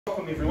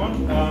Welcome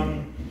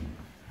everyone.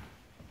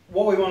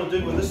 What we want to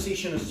do with this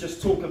session is just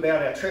talk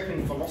about our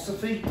trapping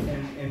philosophy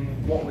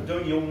and what we're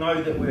doing. You'll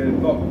know that we've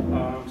got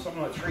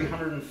something like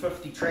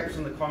 350 traps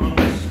in the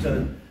Kaimanas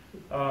to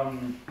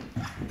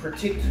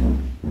protect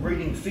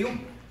breeding field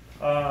in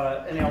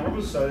our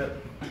rivers, so that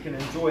we can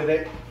enjoy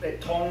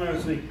that tonga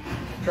as we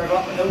travel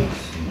up the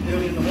hills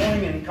early in the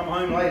morning and come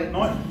home late at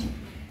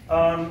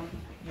night.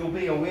 You'll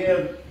be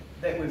aware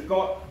that we've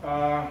got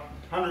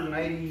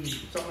 180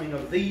 something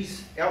of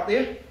these out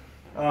there.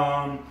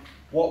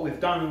 What we've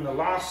done in the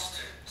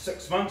last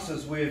 6 months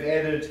is we've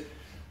added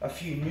a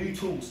few new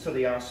tools to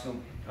the arsenal.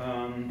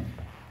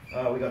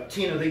 We've got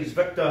 10 of these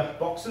Victor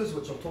boxes,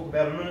 which I'll talk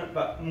about in a minute,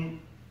 but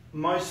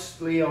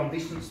mostly our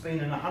investment's been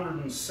in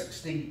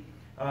 160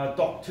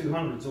 DOC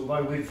 200s,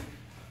 although we've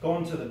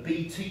gone to the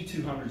BT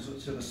 200s,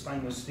 which are the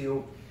stainless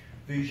steel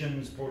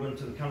versions brought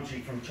into the country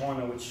from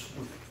China, which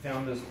we've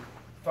found is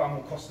far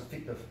more cost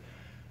effective.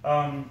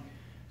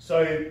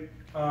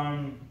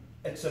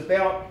 It's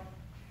about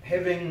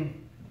having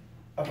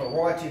a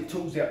variety of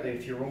tools out there.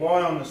 If you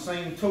rely on the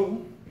same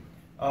tool,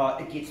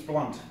 it gets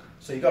blunt.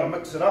 So you've got to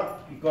mix it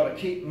up. You've got to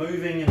keep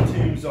moving in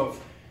terms of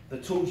the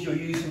tools you're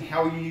using,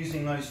 how you're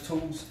using those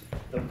tools,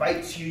 the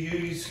baits you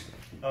use.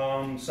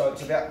 So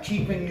it's about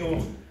keeping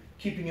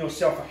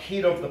yourself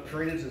ahead of the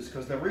predators,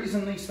 because the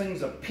reason these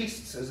things are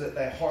pests is that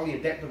they're highly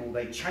adaptable.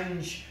 They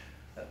change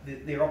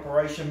their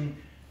operation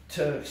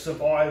to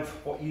survive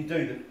what you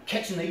do.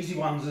 Catching the easy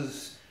ones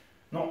is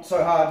not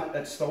so hard,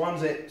 it's the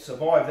ones that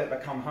survive that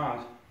become hard.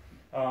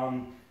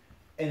 And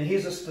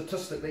here's a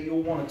statistic that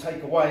you'll want to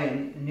take away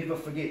and never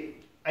forget.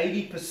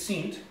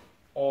 80%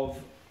 of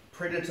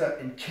predator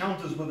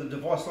encounters with a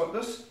device like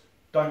this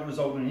don't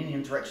result in any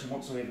interaction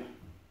whatsoever.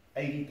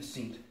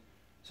 80%.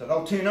 So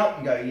they'll turn up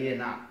and go, yeah,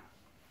 nah,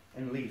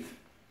 and leave.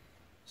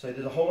 So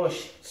there's a whole lot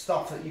of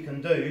stuff that you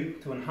can do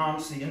to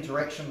enhance the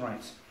interaction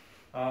rates.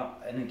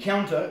 An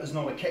encounter is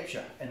not a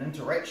capture, an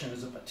interaction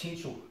is a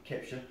potential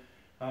capture.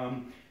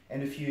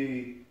 And if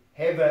you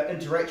have an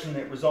interaction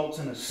that results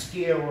in a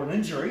scare or an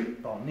injury,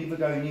 they'll never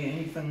go near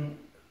anything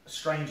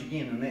strange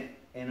again, and that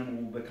animal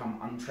will become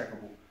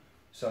untrackable.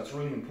 So it's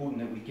really important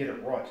that we get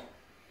it right.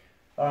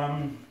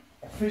 I'll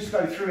first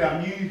go through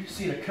our new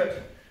set of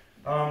kit,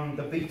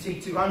 the BT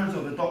 200s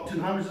or the DOC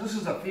 200s. This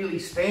is a fairly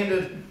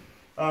standard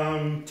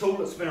tool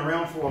that's been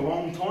around for a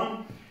long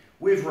time.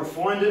 We've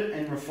refined it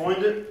and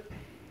refined it.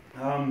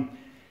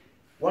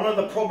 One of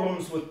the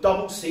problems with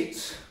double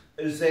sets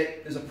is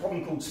that there's a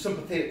problem called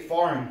sympathetic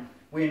firing.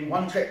 When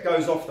one trap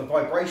goes off, the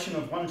vibration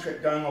of one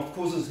trap going off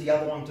causes the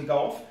other one to go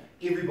off.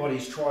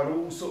 Everybody's tried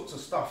all sorts of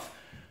stuff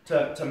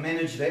to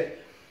manage that.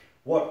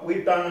 What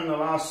we've done in the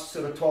last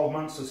sort of 12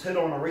 months is hit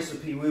on a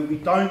recipe where we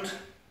don't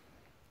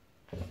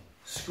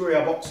screw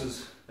our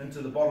boxes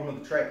into the bottom of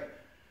the trap.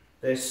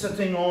 They're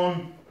sitting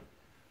on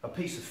a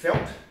piece of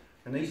felt,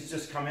 and these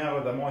just come out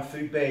of the My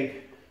Food Bag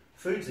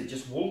foods. They're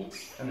just wool,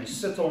 and they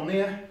sit on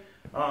there,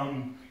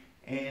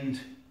 and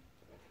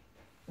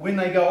when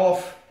they go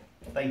off,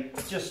 they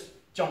just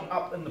jump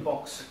up in the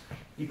box.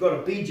 You've got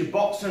to bead your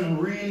box in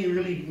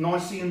really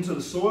nicely into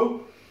the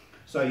soil.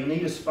 So you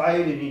need a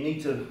spade and you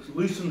need to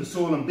loosen the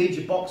soil and bead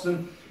your box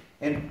in,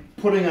 and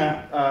putting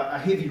a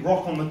heavy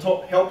rock on the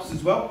top helps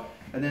as well.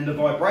 And then the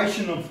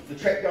vibration of the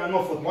trap going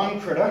off with one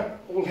critter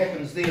all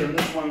happens there, and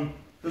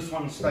this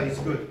one stays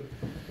good.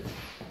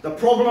 The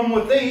problem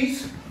with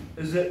these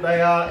is that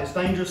they are as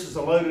dangerous as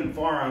a loaded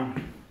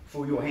firearm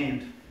for your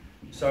hand.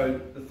 So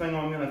the thing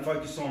I'm going to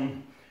focus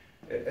on,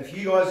 if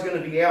you guys are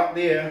going to be out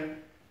there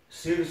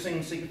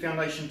servicing Seeker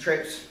Foundation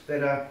traps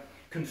that are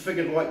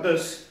configured like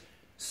this,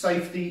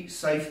 safety,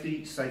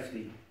 safety,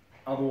 safety.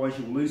 Otherwise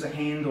you'll lose a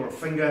hand or a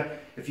finger.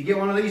 If you get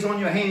one of these on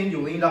your hand,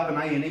 you'll end up in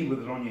A&E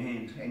with it on your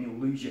hand, and you'll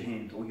lose your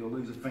hand or you'll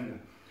lose a finger.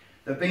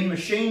 They've been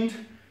machined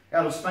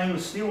out of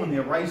stainless steel and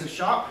they're razor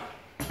sharp.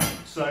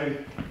 So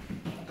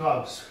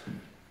gloves.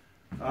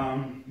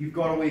 You've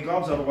got to wear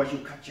gloves, otherwise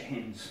you'll cut your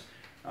hands.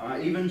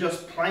 Even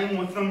just playing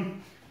with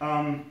them,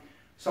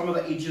 some of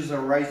the edges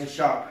are razor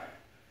sharp.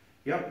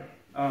 Yep.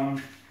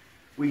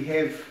 We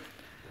have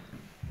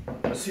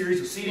a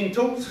series of setting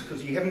tools,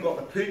 because you haven't got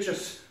the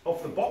purchase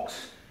off the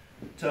box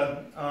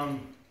to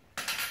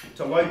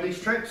load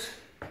these traps.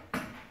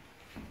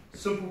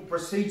 Simple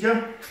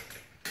procedure.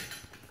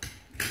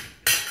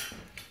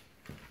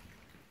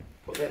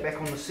 Put that back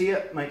on the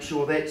set, make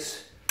sure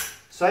that's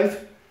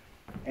safe,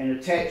 and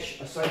attach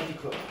a safety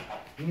clip.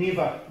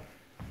 Never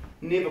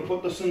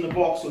put this in the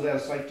box without a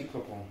safety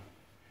clip on.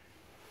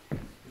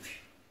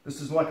 This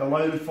is like a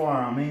loaded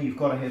firearm, man. You've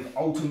got to have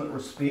ultimate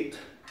respect,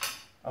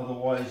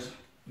 otherwise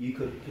you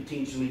could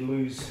potentially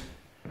lose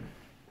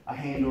a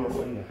hand or a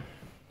finger,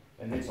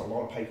 and that's a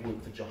lot of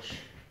paperwork for Josh.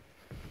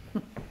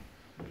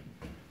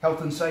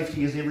 Health and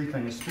safety is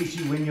everything,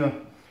 especially when you're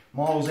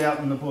miles out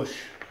in the bush.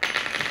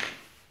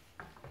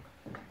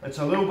 It's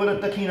a little bit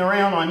of dicking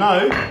around, I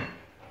know,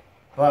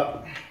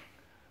 but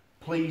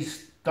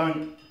please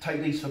don't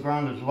take these for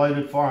granted.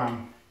 Loaded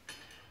firearm.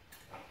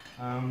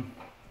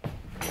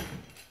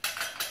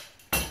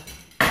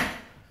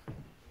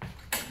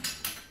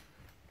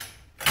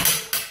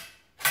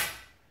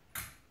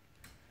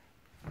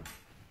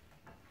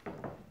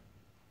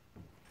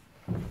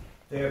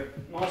 They're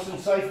nice and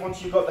safe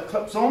once you've got the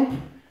clips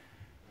on,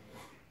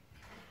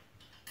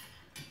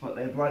 but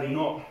they're bloody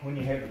not when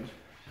you haven't.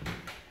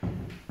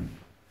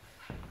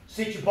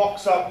 Set your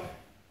box up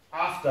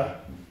after,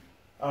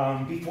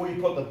 before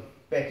you put them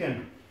back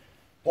in.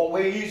 What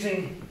we're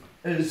using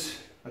is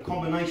a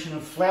combination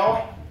of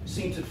flour,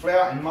 scented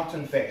flour and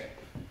mutton fat.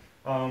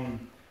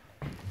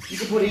 You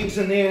can put eggs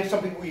in there.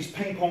 Some people use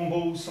ping pong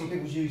balls, some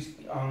people use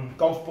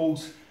golf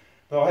balls,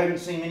 but I haven't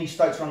seen many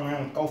stoats running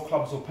around with golf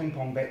clubs or ping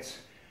pong bats.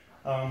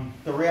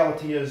 The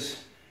reality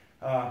is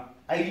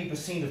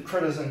 80% of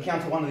critters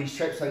encounter one of these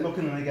traps, they look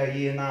in and they go,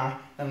 yeah, nah,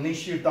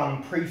 unless you've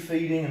done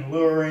pre-feeding and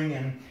luring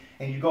and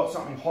you've got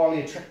something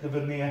highly attractive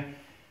in there,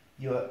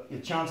 your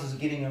chances of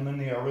getting them in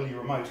there are really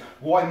remote.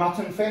 Why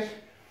mutton fat?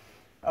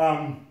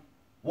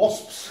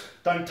 Wasps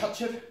don't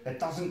touch it, it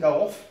doesn't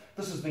go off.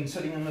 This has been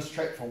sitting in this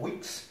trap for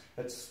weeks.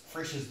 It's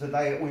fresh as the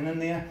day it went in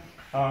there.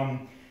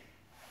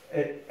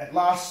 It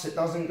lasts, it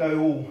doesn't go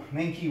all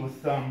manky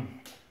with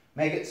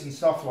maggots and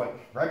stuff like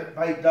rabbit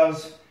bait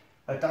does.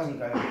 It doesn't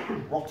go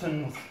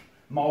rotten with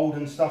mould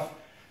and stuff.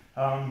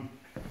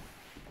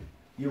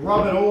 You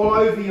rub it all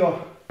over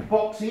your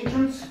box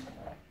entrance.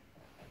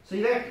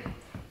 See that?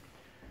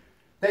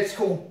 That's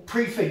called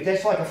pre-feed.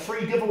 That's like a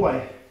free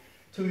giveaway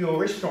to your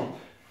restaurant.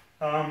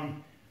 I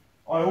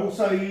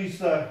also use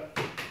the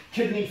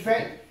kidney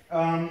fat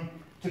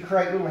to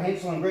create little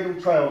Hansel and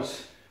Gretel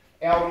trails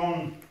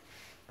out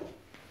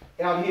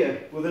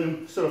here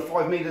within sort of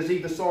 5 metres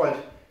either side.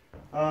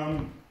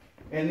 And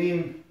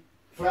then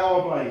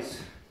flour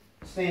blaze,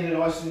 standard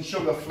ice and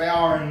sugar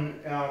flour,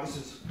 and this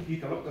is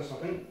eucalyptus, I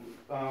think.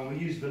 We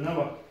used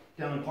vanilla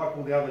down in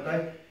Taupo the other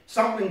day.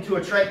 Something to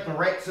attract the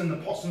rats and the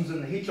possums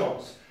and the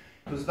hedgehogs,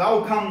 because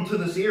they'll come to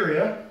this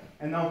area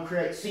and they'll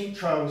create scent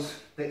trails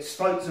that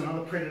stoats and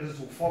other predators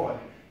will follow.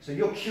 So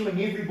you're cueing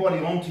everybody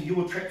onto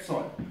your trap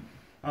site.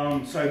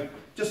 So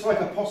just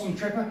like a possum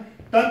trapper,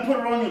 don't put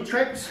it on your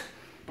traps,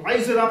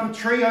 blaze it up a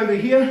tree over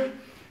here,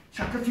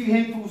 chuck a few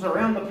handfuls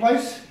around the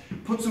place,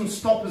 put some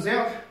stoppers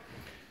out,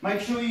 make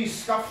sure you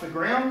scuff the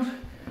ground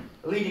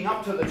leading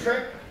up to the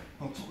trap.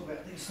 I'll talk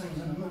about these things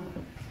in a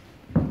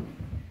minute.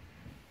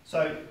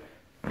 So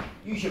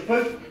use your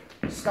poop,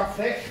 scuff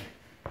that,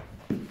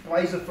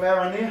 blaze the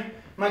flour in there,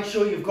 make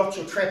sure you've got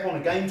your trap on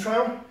a game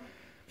trail.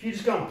 If you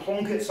just go and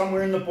plonk it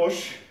somewhere in the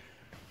bush,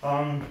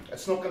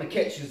 it's not going to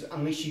catch you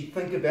unless you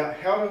think about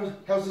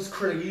how's this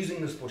critter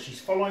using this bush. He's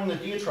following the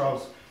deer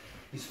trails,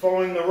 he's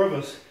following the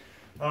rivers.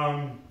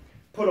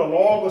 Put a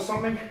log or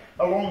something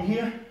along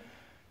here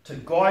to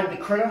guide the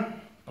critter,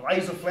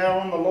 blaze a flower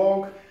on the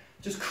log,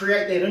 just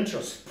create that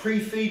interest,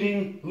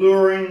 pre-feeding,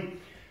 luring,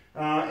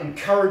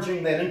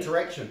 encouraging that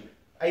interaction.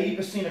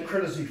 80% of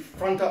critters who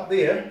front up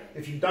there,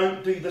 if you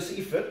don't do this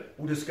effort,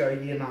 will just go,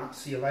 yeah, nah,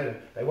 see you later.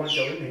 They won't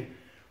go in there.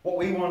 What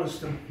we want is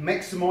to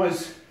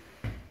maximise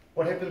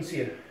what happens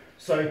here.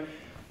 So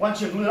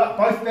once you've lit up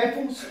both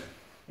baffles,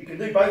 you can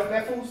do both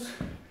baffles.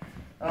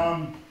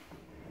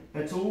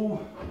 It's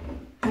all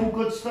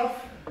good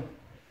stuff.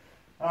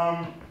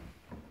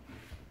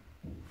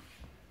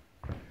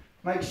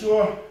 Make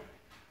sure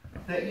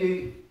that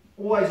you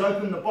always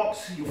open the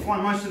box. You'll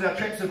find most of our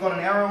traps have got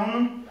an arrow on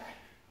them.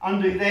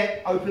 Undo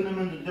that, open them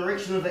in the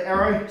direction of the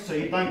arrow so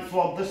you don't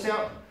flog this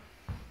out.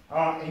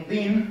 And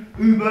then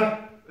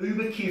uber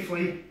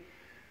carefully,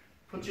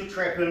 put your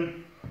trap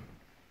in,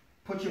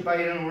 put your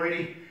bait in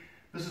already.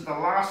 This is the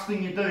last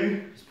thing you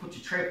do, is put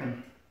your trap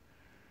in.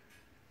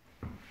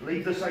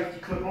 Leave the safety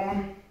clip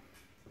on,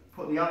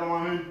 put the other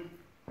one in.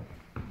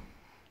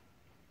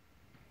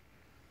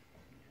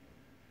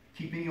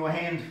 Keeping your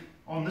hand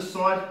on this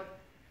side,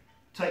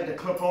 take the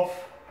clip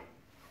off,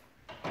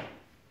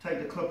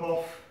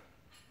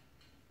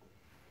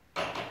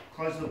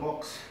 close the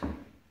box.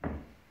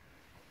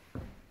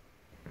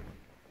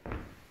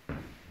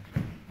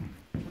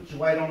 Put your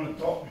weight on the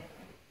top.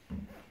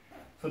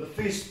 For the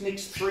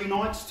next 3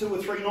 nights, 2 or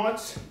 3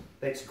 nights,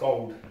 that's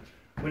gold.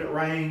 When it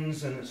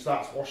rains and it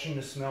starts washing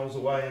the smells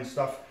away and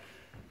stuff.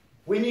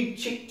 When you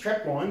check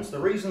trap lines, the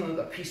reason that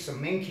the pieces are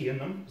manky in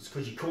them is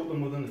because you caught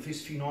them within the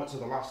first few nights of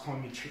the last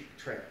time you checked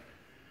the trap.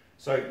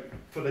 So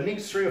for the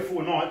next 3 or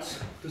 4 nights,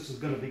 this is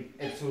going to be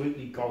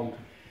absolutely gold.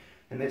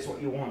 And that's what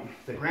you want.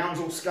 The ground's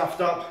all scuffed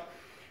up.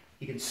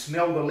 You can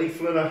smell the leaf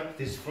litter.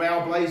 There's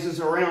flower blazes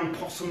around,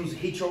 possums,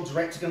 hedgehogs,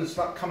 rats are going to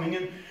start coming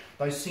in.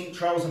 Those scent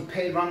trails and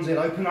pad runs that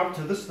open up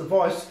to this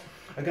device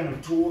are going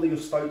to draw your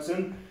stoats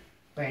in.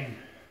 Bang.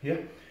 Yeah.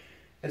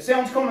 It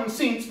sounds common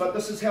sense, but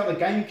this is how the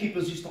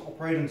gamekeepers used to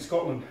operate in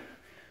Scotland.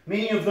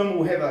 Many of them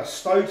will have a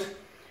stoat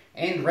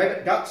and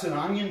rabbit guts in an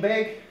onion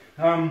bag.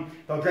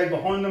 They'll drag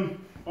behind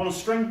them on a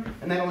string,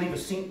 and that'll leave a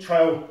scent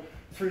trail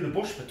through the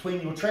bush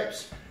between your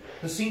traps.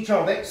 The scent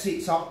trail that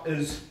sets up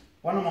is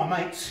one of my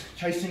mates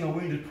chasing a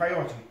wounded prey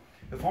item.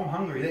 If I'm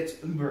hungry, that's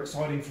uber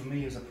exciting for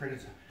me as a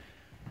predator.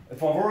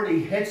 If I've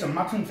already had some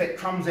mutton fat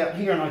crumbs out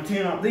here and I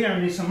turn up there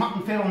and there's some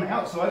mutton fat on the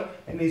outside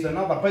and there's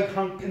another big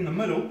hunk in the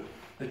middle,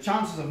 the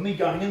chances of me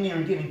going in there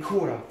and getting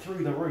caught are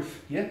through the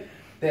roof. Yeah?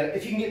 That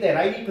if you can get that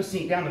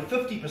 80% down to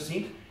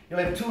 50%, you'll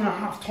have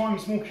 2.5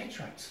 times more catch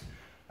rates.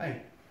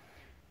 Hey,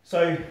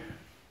 So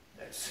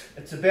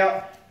it's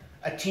about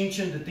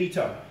attention to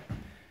detail.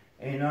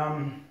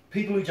 And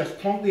people who just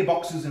plonk their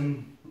boxes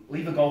and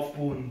leave a golf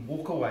ball and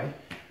walk away,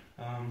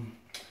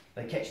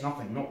 they catch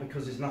nothing. Not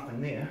because there's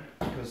nothing there,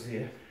 because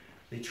their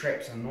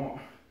traps are not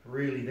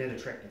really that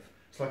attractive.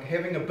 It's like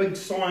having a big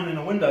sign in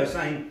a window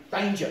saying,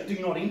 danger, do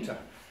not enter.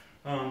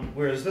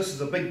 Whereas this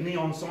is a big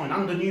neon sign,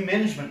 under new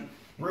management,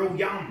 real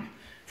yum.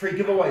 Free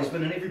giveaways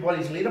been in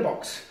everybody's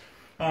letterbox.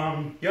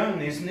 And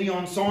there's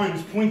neon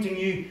signs pointing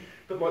you,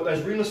 a bit like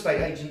those real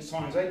estate agent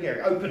signs, eh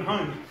Gary? Open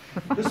home,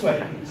 this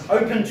way,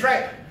 open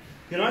trap,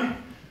 you know?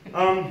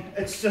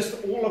 It's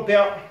just all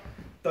about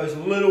those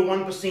little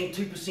 1%,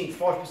 2%,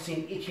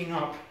 5% etching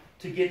up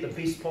to get the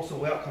best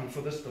possible outcome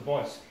for this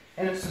device.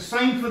 And it's the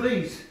same for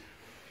these.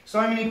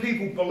 So many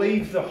people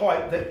believe the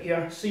hype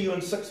that, see you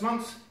in 6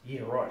 months.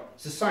 Yeah, right.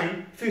 It's the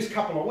same. First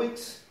couple of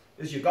weeks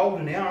is your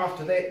golden hour.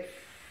 After that,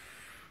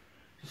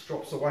 just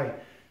drops away.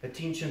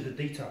 Attention to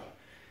detail.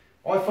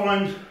 I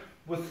find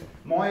with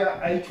my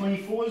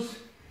A24s,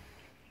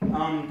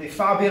 they're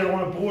far better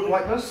on a board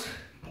like this.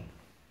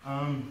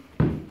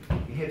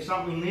 You have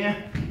something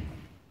there.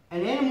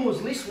 An animal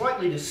is less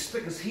likely to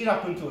stick his head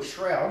up into a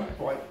shroud,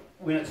 like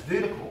when it's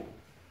vertical,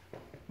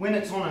 when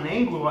it's on an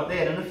angle like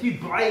that. And if you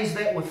glaze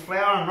that with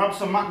flour and rub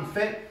some mutton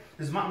fat,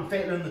 there's mutton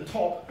fat in the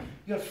top,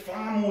 you've got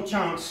far more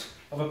chance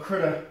of a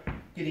critter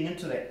getting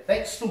into that.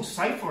 That's still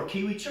safe for a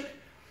kiwi chick.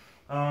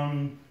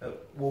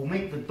 It will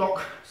meet the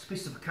dock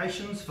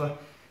specifications for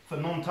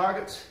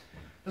non-targets.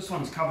 This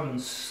one's covered in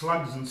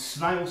slugs and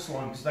snail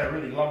slime because they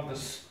really love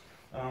this,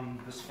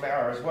 this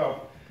flour as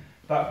well.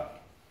 But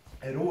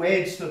it all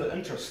adds to the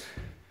interest.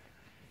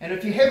 And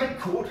if you haven't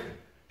caught,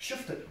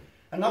 shift it.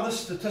 Another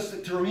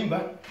statistic to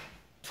remember,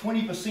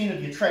 20%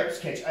 of your traps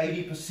catch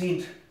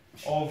 80%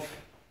 of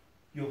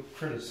your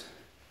critters.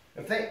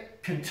 If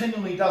that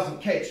continually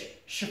doesn't catch,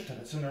 shift it.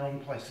 It's in the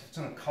wrong place. If it's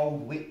in a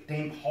cold, wet,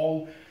 damp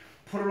hole,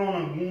 put it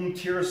on a warm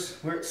terrace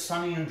where it's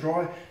sunny and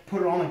dry,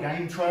 put it on a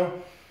game trail.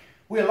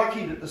 We're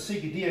lucky that the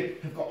Sika deer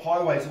have got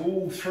highways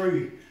all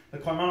through the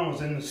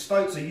Kaimanas, and the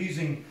stoats are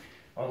using,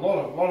 a lot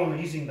of them are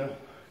using the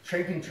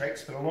tramping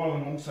tracks, but a lot of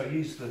them also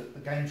use the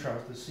game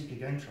trails, the Sika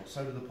game trails,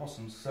 so do the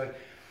possums. So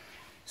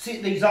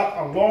set these up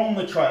along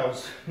the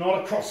trails,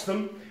 not across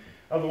them,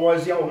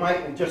 otherwise the old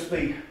mate will just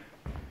be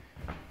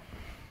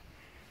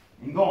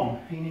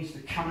gone. He needs to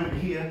come in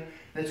here.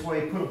 That's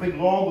why you put a big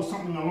log or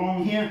something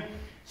along here,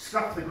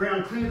 scuff the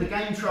ground, clear the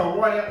game trail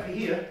right out to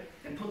here,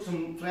 and put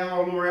some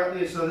flower lure out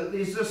there, so that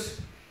there's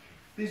this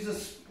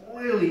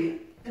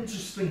really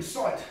interesting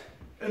sight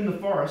in the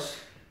forest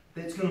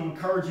that's going to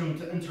encourage them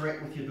to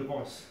interact with your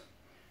device.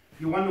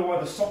 You wonder why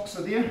the socks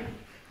are there?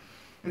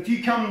 If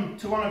you come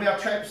to one of our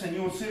traps and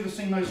you're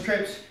servicing those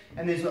traps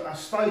and there's a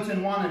stoat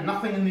in one and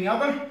nothing in the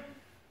other,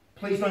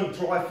 please don't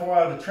dry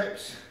fire the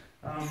traps.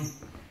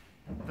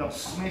 They'll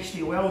smash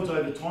their welds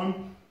over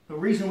time. The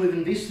reason we've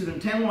invested in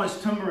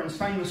tantalysed timber and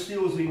stainless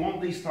steel is we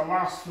want these to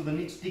last for the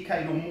next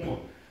decade or more.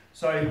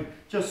 So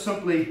just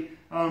simply,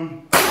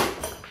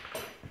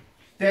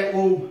 that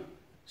will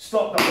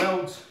stop the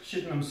welds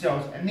shitting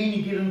themselves, and then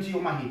you get into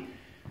your mahi.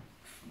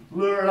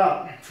 Lure it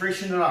up,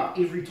 freshen it up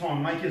every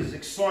time, make it as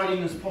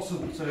exciting as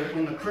possible so that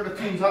when the critter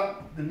turns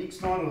up the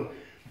next night or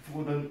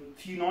for the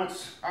few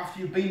nights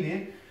after you've been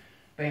there,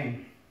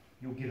 bang,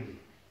 you'll get them.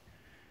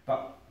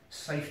 But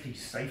safety,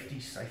 safety,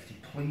 safety.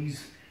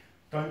 Please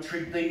don't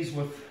treat these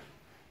with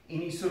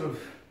any sort of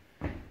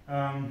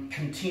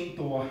contempt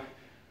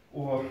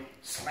or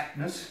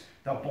slackness.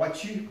 They'll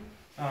bite you.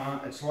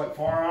 It's like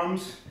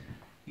firearms.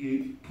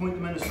 You point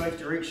them in a safe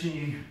direction,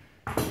 you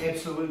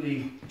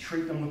absolutely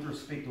treat them with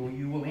respect, or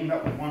you will end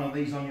up with one of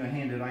these on your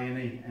hand at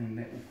A&E, and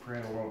that will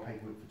create a lot of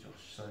paperwork for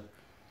Josh. So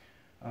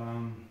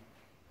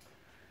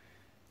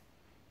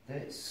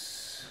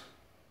that's...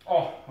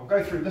 Oh, I'll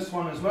go through this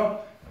one as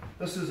well.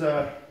 This is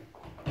a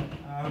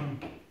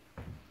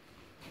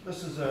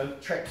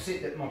trap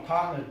set that my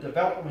partner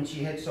developed when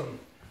she had some,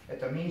 at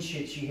the men's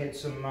shed, she had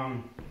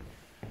some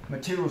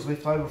materials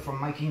left over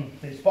from making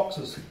these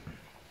boxes.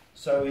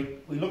 So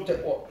we looked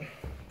at what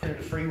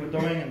Predator Free were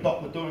doing and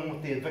Doc were doing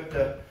with their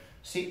Victor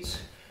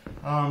sets,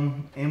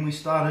 and we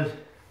started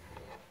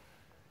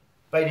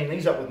baiting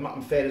these up with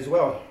mutton fat as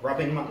well,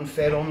 rubbing mutton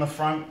fat on the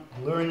front,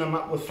 luring them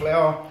up with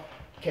flour,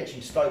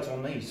 catching stoats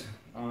on these.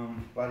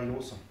 Bloody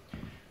awesome.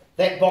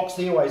 That box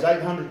there weighs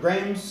 800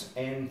 grams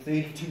and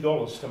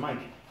 $32 to make.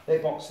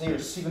 That box there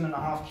is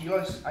 7.5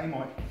 kilos,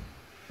 Mike?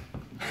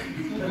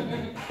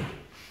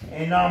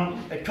 And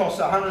it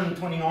costs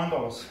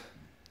 $129.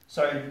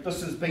 So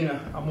this has been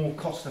a more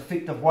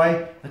cost-effective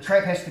way. The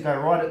trap has to go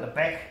right at the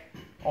back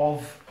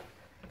of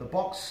the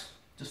box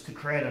just to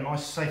create a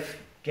nice safe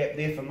gap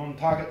there for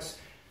non-targets.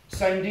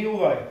 Same deal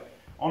though,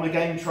 on a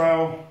game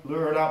trail,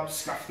 lure it up,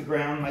 scuff the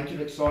ground, make it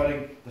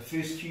exciting. The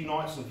first few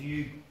nights of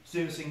you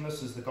servicing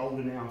this is the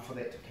golden hour for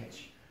that to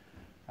catch.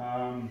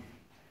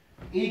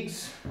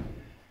 Eggs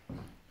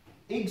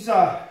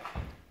are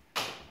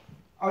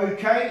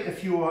okay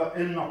if you're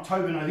in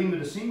October, November,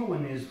 December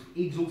when there's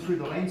eggs all through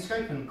the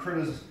landscape and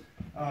critters,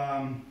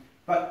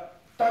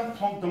 but don't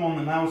plonk them on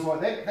the nails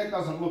like that. That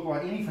doesn't look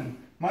like anything.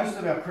 Most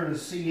of our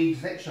critters see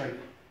eggs that shape.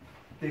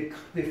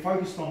 They're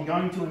focused on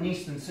going to a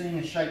nest and seeing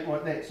a shape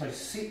like that. So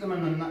set them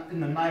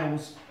in the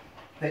nails.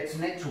 That's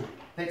natural.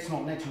 That's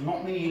not natural.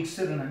 Not many eggs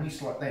sit in a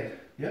nest like that.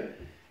 Yeah?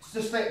 It's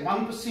just that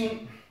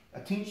 1%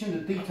 attention to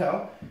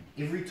detail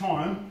every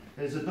time.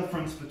 There's a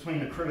difference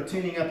between a critter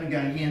turning up and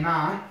going, yeah,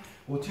 nah,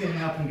 or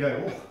turning up and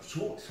go, oh,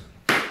 short.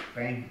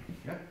 Bang.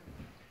 Yeah?